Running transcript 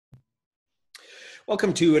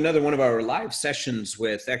Welcome to another one of our live sessions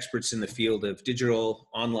with experts in the field of digital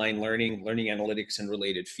online learning, learning analytics, and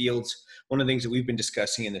related fields. One of the things that we've been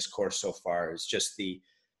discussing in this course so far is just the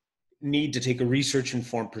need to take a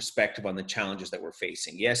research-informed perspective on the challenges that we're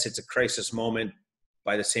facing. Yes, it's a crisis moment.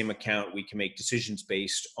 By the same account, we can make decisions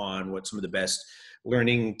based on what some of the best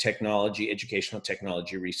learning technology, educational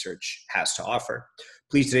technology research has to offer.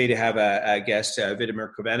 Pleased today to have a guest, Vitomir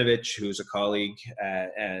Kovanovic, who's a colleague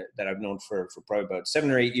that I've known for probably about 7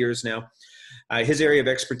 or 8 years now. His area of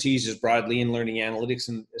expertise is broadly in learning analytics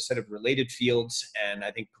and a set of related fields, and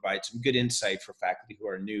I think provides some good insight for faculty who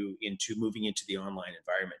are new into moving into the online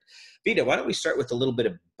environment. Vita, why don't we start with a little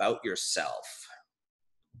bit about yourself?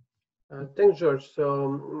 Thanks, George.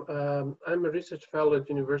 I'm a research fellow at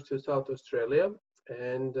University of South Australia,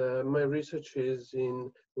 and my research is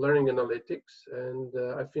in learning analytics, and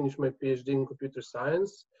I finished my PhD in computer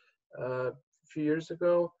science a few years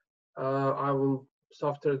ago. I'm a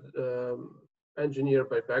software engineer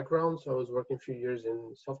by background, so I was working a few years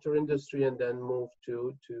in software industry and then moved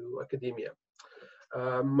to academia.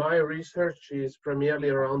 My research is primarily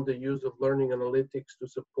around the use of learning analytics to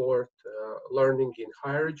support learning in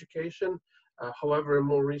higher education. However, in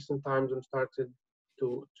more recent times, I'm started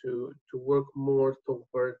to work more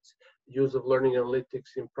towards use of learning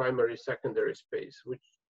analytics in primary, secondary space, which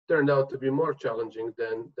turned out to be more challenging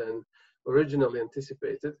than originally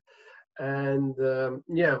anticipated. And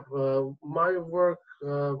my work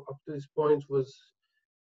up to this point was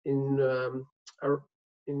in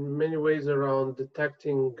many ways around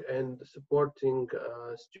detecting and supporting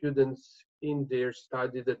students in their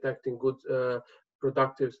study, detecting good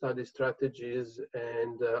productive study strategies,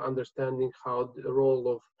 and understanding how the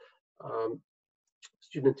role of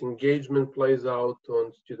student engagement plays out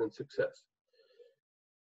on student success.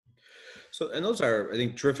 So, and those are, I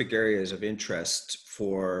think, terrific areas of interest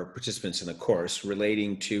for participants in the course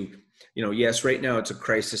relating to, yes, right now it's a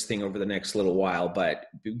crisis thing over the next little while, but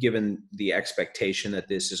given the expectation that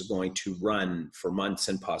this is going to run for months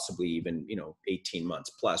and possibly even, 18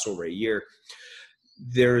 months plus, over a year,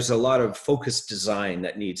 there's a lot of focused design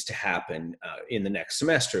that needs to happen in the next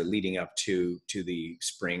semester leading up to the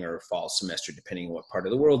spring or fall semester, depending on what part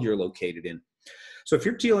of the world you're located in. So if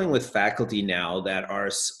you're dealing with faculty now that are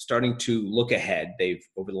starting to look ahead,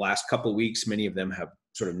 over the last couple of weeks, many of them have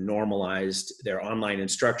sort of normalized their online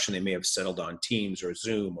instruction. They may have settled on Teams or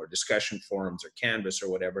Zoom or discussion forums or Canvas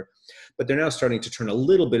or whatever, but they're now starting to turn a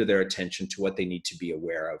little bit of their attention to what they need to be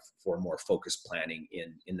aware of for more focused planning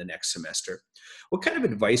in the next semester. What kind of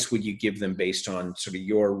advice would you give them based on sort of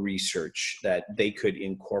your research that they could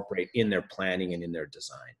incorporate in their planning and in their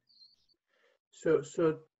design? So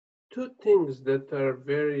two things that are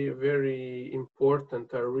very, very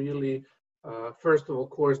important are really, first of all,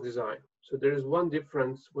 course design. So there is one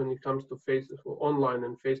difference when it comes to online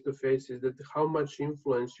and face-to-face is that how much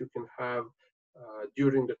influence you can have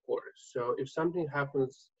during the course. So if something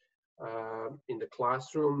happens in the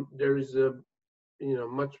classroom, there is a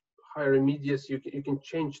much higher immediacy. You can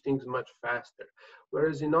change things much faster.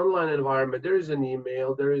 Whereas in online environment, there is an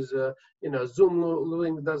email, there is a Zoom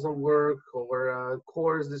link doesn't work, or a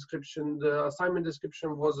course description, the assignment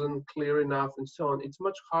description wasn't clear enough, and so on. It's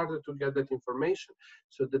much harder to get that information.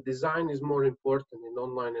 So the design is more important in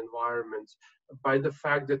online environments by the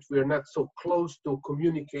fact that we are not so close to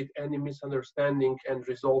communicate any misunderstanding and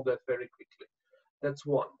resolve that very quickly. That's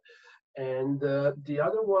one. And the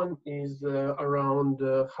other one is around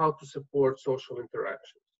how to support social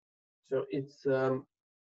interactions. So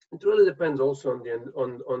it really depends also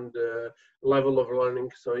on the level of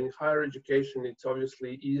learning. So in higher education, it's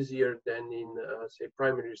obviously easier than in say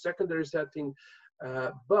primary or secondary setting,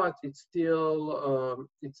 but it's still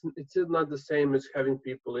not the same as having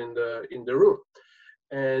people in the room.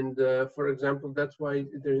 And for example, that's why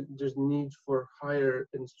there's need for higher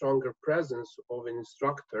and stronger presence of an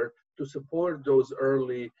instructor to support those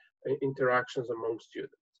early interactions among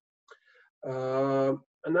students.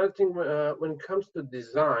 Another thing when it comes to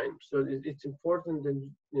design, so it's important that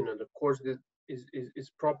the course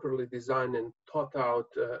is properly designed and thought out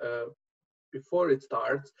before it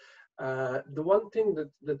starts. The one thing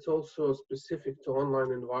that's also specific to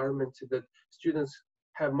online environments is that students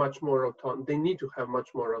have much more autonomy. They need to have much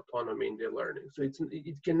more autonomy in their learning. So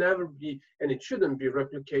it can never be, and it shouldn't be,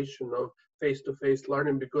 replication of face-to-face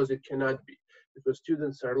learning, because it cannot be, because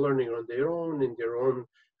students are learning on their own in their own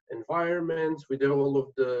environments with all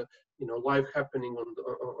of the life happening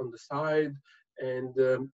on the side, and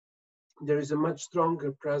there is a much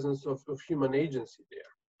stronger presence of human agency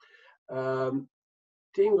there.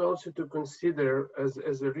 Thing also to consider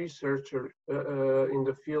as a researcher in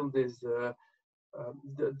the field is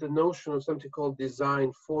the notion of something called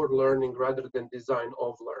design for learning rather than design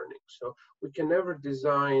of learning. So we can never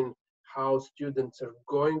design how students are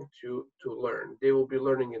going to learn. They will be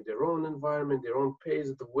learning in their own environment, their own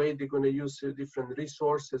pace, the way they're going to use different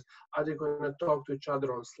resources. Are they going to talk to each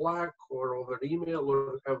other on Slack or over email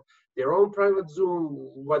or have their own private Zoom,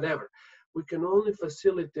 whatever. We can only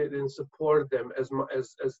facilitate and support them as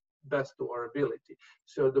best to our ability.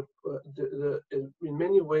 So in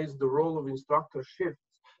many ways, the role of instructor shifts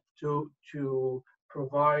to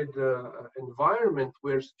provide an environment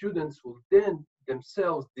where students will then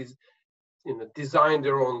themselves design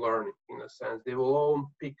their own learning. In a sense, they will all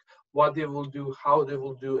pick what they will do, how they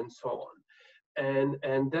will do, and so on.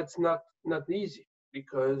 And that's not easy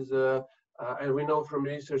because and we know from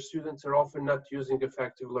research, students are often not using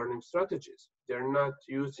effective learning strategies. They're not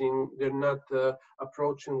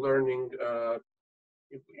approaching learning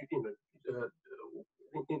in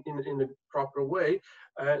a proper way,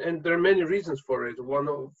 and there are many reasons for it.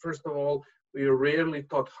 First of all, we are rarely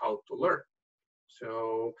taught how to learn.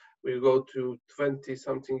 So we go to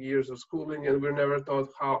 20-something years of schooling, and we're never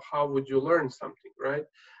taught how would you learn something, right?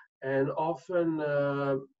 And often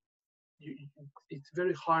it's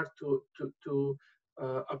very hard to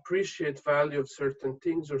appreciate value of certain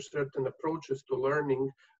things or certain approaches to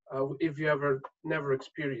learning if you never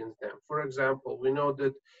experienced them. For example, we know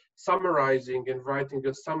that summarizing and writing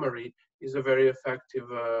a summary is a very effective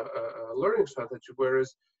learning strategy,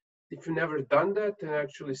 whereas if you never done that and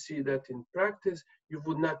actually see that in practice, you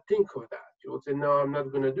would not think of that. You would say, no, I'm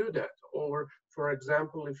not going to do that. Or, for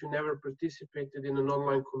example, if you never participated in an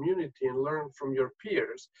online community and learned from your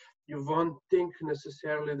peers, you won't think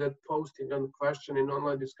necessarily that posting a question in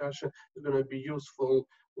online discussion is going to be useful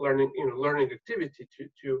learning activity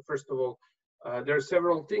to first of all, there are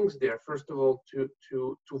several things there. First of all, to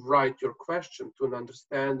write your question, to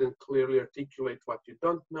understand and clearly articulate what you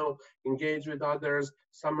don't know, engage with others,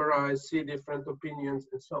 summarize, see different opinions,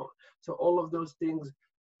 and so on. So all of those things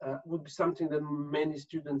would be something that many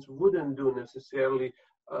students wouldn't do necessarily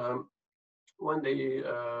when they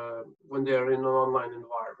are in an online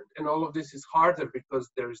environment. And all of this is harder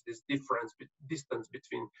because there is this distance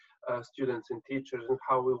between students and teachers and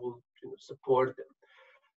how we will support them.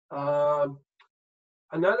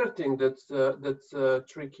 Another thing that's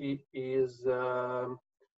tricky is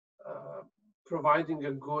providing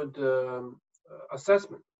a good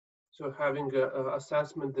assessment. So having an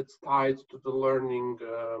assessment that's tied to the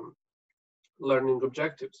learning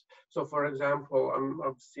objectives. So, for example,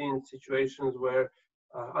 I've seen situations where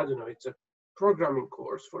I don't know, it's a programming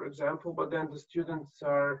course, for example, but then the students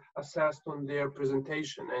are assessed on their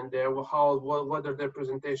presentation and whether their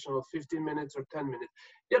presentation was 15 minutes or 10 minutes.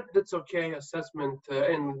 Yep, that's okay. Assessment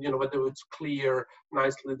and whether it's clear,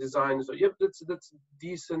 nicely designed. So yep, that's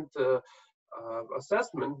decent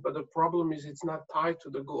assessment. But the problem is it's not tied to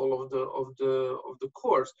the goal of the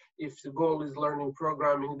course. If the goal is learning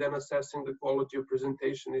programming, then assessing the quality of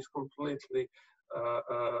presentation is completely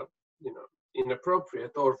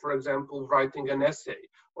inappropriate. Or, for example, writing an essay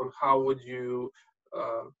on how would you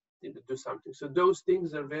do something. So those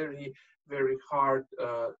things are very, very hard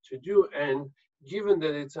to do. And given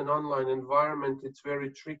that it's an online environment, it's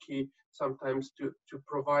very tricky sometimes to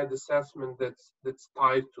provide assessment that's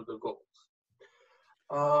tied to the goals.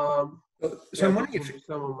 So I'm wondering if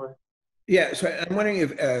so I'm wondering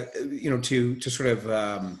if to sort of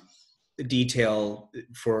detail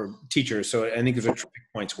for teachers. So I think those are terrific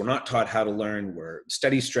points. We're not taught how to learn. Where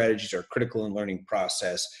study strategies are critical in learning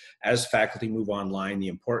process. As faculty move online, the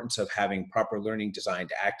importance of having proper learning design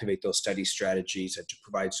to activate those study strategies and to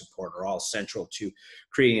provide support are all central to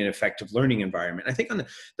creating an effective learning environment. I think on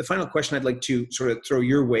the final question I'd like to sort of throw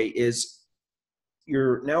your way is,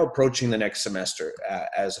 you're now approaching the next semester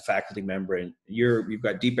as a faculty member, and you've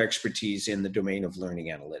got deep expertise in the domain of learning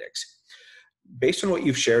analytics. Based on what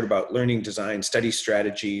you've shared about learning design, study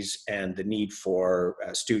strategies, and the need for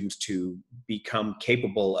students to become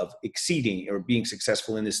capable of exceeding or being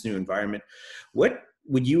successful in this new environment, what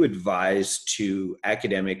would you advise to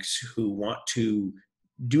academics who want to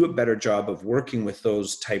do a better job of working with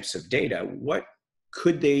those types of data? What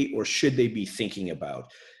could they or should they be thinking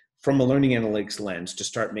about from a learning analytics lens to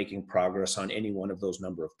start making progress on any one of those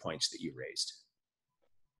number of points that you raised?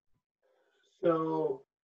 So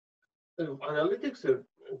analytics are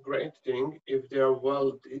a great thing if they are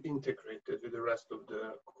well integrated with the rest of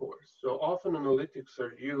the course. So often analytics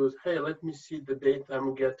are used, hey, let me see the data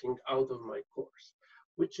I'm getting out of my course,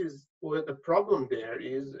 which is where the problem there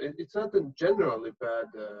is. It's not a generally bad,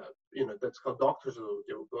 that's how doctors will do.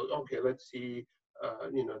 They will go, okay, let's see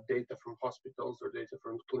data from hospitals or data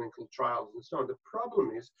from clinical trials and so on. The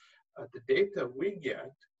problem is the data we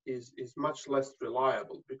get is much less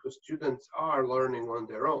reliable because students are learning on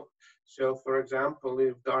their own. So for example,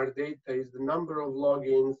 if our data is the number of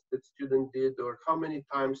logins that student did or how many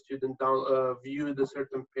times student viewed a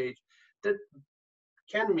certain page, that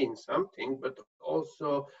can mean something, but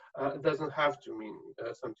also doesn't have to mean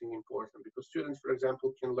something important, because students, for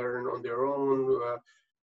example, can learn on their own,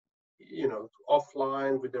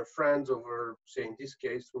 offline with their friends over, say in this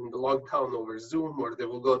case, in the lockdown, over Zoom, or they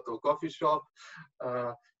will go to a coffee shop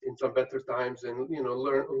in some better times, and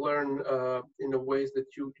learn in a ways that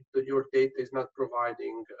your data is not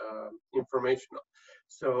providing informational.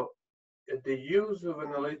 So the use of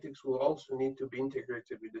analytics will also need to be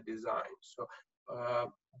integrated with the design, so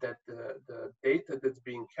that the data that's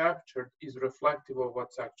being captured is reflective of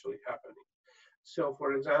what's actually happening. So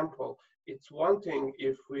for example, it's one thing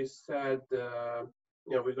if we said,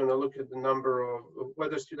 we're going to look at the number of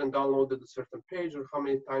whether student downloaded a certain page or how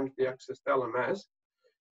many times they accessed LMS.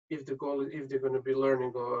 If the goal, if they're going to be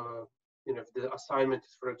learning, if the assignment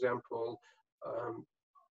is, for example,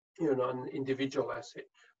 an individual essay.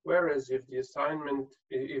 Whereas if the assignment,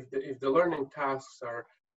 if the learning tasks are,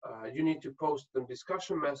 you need to post a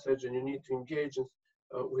discussion message and you need to engage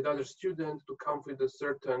with other students to come with a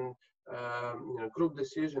certain group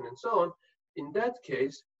decision and so on. In that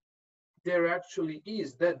case, there actually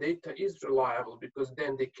is, that data is reliable, because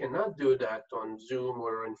then they cannot do that on Zoom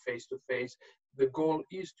or in face-to-face. The goal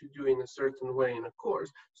is to do in a certain way in a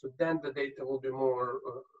course, so then the data will be more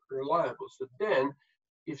reliable. So then,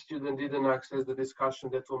 if student didn't access the discussion,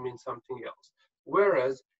 that will mean something else.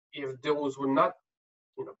 Whereas if those were not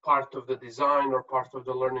part of the design or part of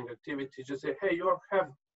the learning activity, just say, hey, you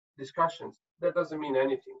have discussions, that doesn't mean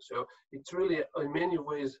anything. So it's really, in many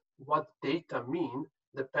ways, what data mean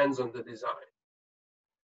depends on the design.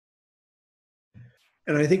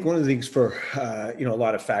 And I think one of the things for a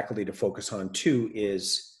lot of faculty to focus on too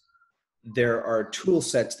is there are tool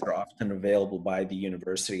sets that are often available by the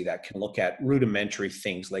university that can look at rudimentary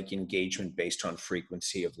things like engagement based on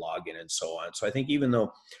frequency of login and so on. So I think even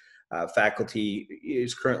though faculty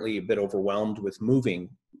is currently a bit overwhelmed with moving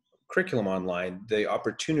curriculum online, the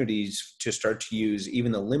opportunities to start to use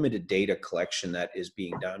even the limited data collection that is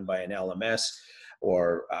being done by an LMS,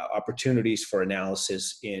 or opportunities for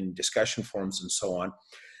analysis in discussion forums and so on,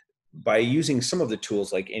 by using some of the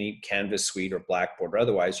tools like any Canvas suite or Blackboard or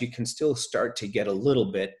otherwise, you can still start to get a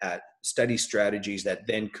little bit at study strategies that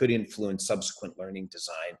then could influence subsequent learning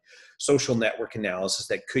design, social network analysis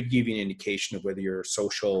that could give you an indication of whether your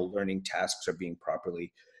social learning tasks are being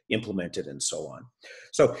properly implemented and so on.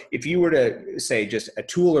 So if you were to say just a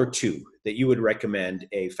tool or two that you would recommend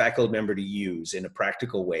a faculty member to use in a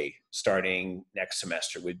practical way starting next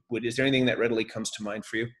semester, is there anything that readily comes to mind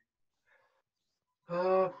for you?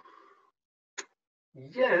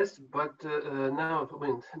 Yes, but now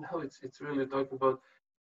it's really talking about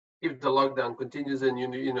if the lockdown continues and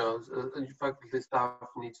faculty staff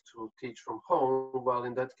needs to teach from home. Well,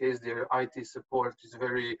 in that case, their IT support is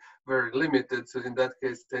very, very limited. So in that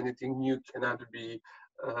case, anything new cannot be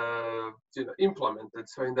implemented.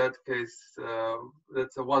 So in that case,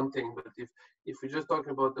 that's a one thing. But if we're just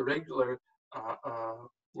talking about the regular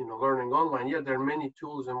learning online, yeah, there are many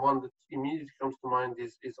tools, and one that immediately comes to mind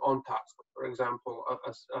is OnTask. For example,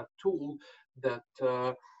 a tool that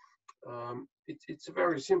it's a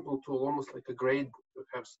very simple tool, almost like a grade book. You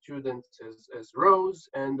have students as rows,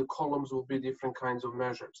 and the columns will be different kinds of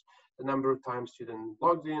measures. The number of times student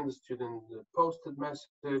logged in, the student posted message,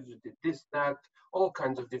 did this, that, all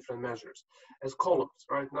kinds of different measures as columns,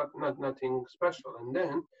 right? Not nothing special. And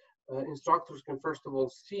then instructors can first of all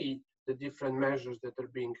see the different measures that are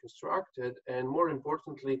being constructed, and more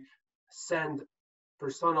importantly, send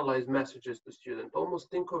personalized messages to students. Almost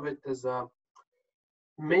think of it as a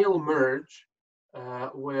mail merge,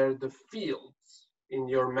 where the fields in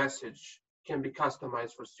your message can be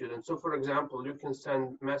customized for students. So for example, you can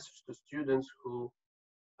send message to students who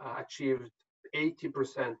achieved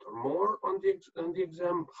 80% or more on the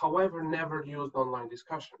exam, however, never used online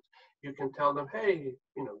discussions. You can tell them, hey,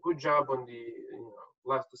 good job on the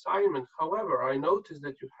last assignment. However, I noticed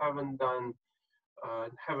that you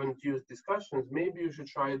haven't used discussions. Maybe you should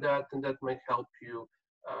try that, and that might help you,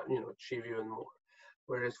 achieve even more.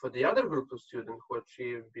 Whereas for the other group of students who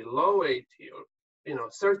achieve below 80 or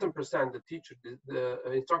certain percent, the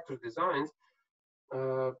instructor designs,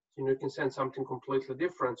 you can send something completely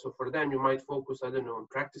different. So for them, you might focus, I don't know, on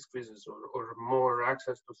practice quizzes or more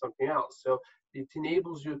access to something else. So it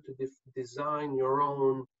enables you to design your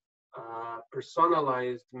own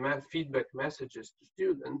personalized feedback messages to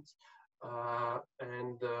students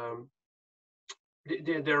and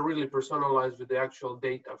they're really personalized with the actual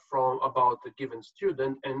data from about a given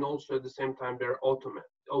student, and also at the same time they're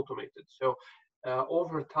automated. So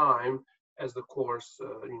over time, as the course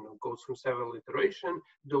goes through several iterations,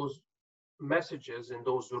 those messages and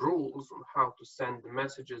those rules on how to send the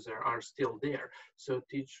messages are still there. So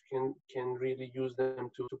teacher can really use them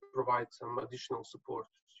to provide some additional support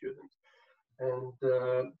to students.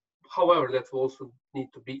 And however, that will also need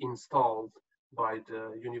to be installed by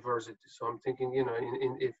the university. So I'm thinking,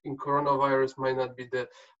 if in coronavirus might not be the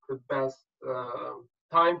best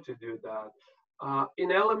time to do that. In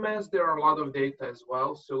LMS, there are a lot of data as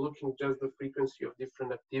well. So looking just the frequency of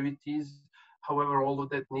different activities. However, all of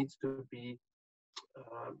that needs to be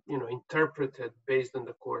interpreted based on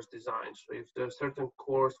the course design. So if there's a certain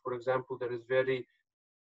course, for example, there is very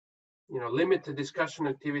limited discussion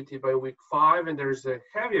activity by week 5, and there's a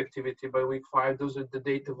heavy activity by week 5, the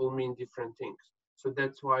data will mean different things. So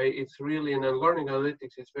that's why it's really, in learning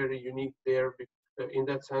analytics, it's very unique there in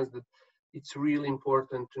that sense that it's really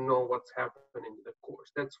important to know what's happening in the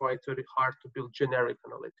course. That's why it's very hard to build generic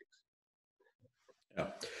analytics. Yeah.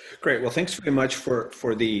 Great. Well, thanks very much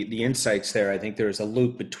for the insights there. I think there's a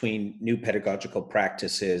loop between new pedagogical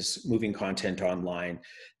practices, moving content online,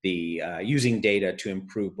 the using data to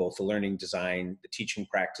improve both the learning design, the teaching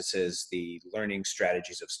practices, the learning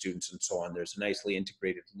strategies of students, and so on. There's a nicely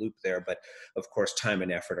integrated loop there, but of course, time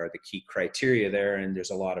and effort are the key criteria there. And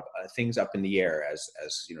there's a lot of things up in the air as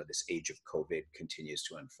this age of COVID continues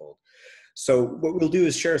to unfold. So what we'll do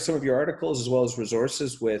is share some of your articles as well as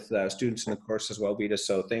resources with students in the course as well, Vita.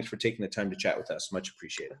 So thanks for taking the time to chat with us. Much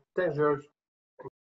appreciated. Thanks, George.